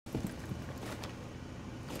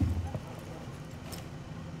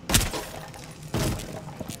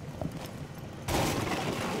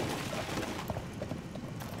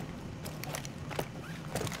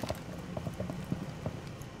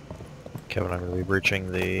Kevin, I'm going to be breaching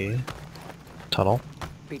the tunnel.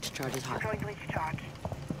 Breach charge is hot. Deploying breach charge.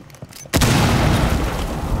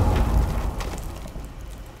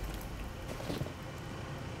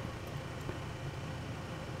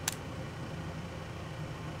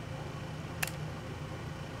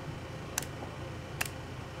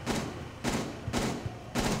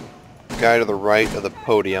 Guy to the right of the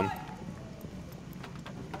podium.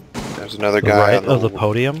 There's another The guy right on of the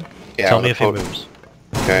podium? Yeah, Tell on me the if he podium. moves.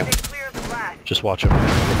 Okay. Stay clear of the blast. Just watch him.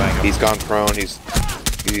 Bang him. He's gone prone.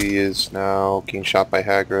 He is now getting shot by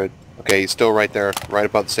Hagrid. Okay, he's still right there, right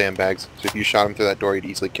above the sandbags. So if you shot him through that door, you'd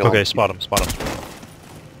easily kill him. Okay, spot him, spot him.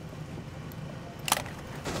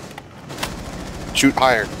 Shoot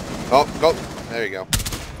higher. Oh, go. There you go.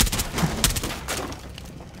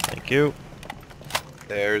 Thank you.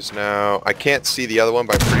 There's now... I can't see the other one,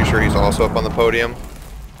 but I'm pretty sure he's also up on the podium.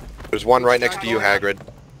 There's one right next to you, Hagrid.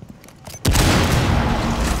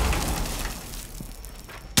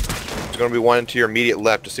 There's going to be one to your immediate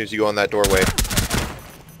left as soon as you go in that doorway.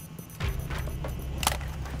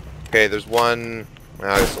 Okay, there's one...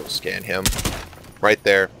 I guess I'll scan him. Right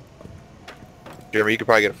there. Jeremy, you could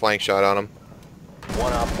probably get a flank shot on him.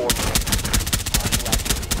 One op 4. Resume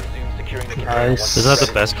securing the container Nice. once Isn't that the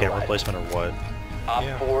ready best to camera arrive. placement or what? Op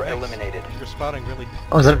Yeah, 4 nice. eliminated. You're spotting really.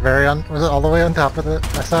 Was it very on? Was it all the way on top of it?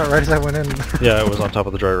 I saw it right as I went in. Yeah, it was on top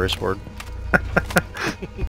of the dry erase board.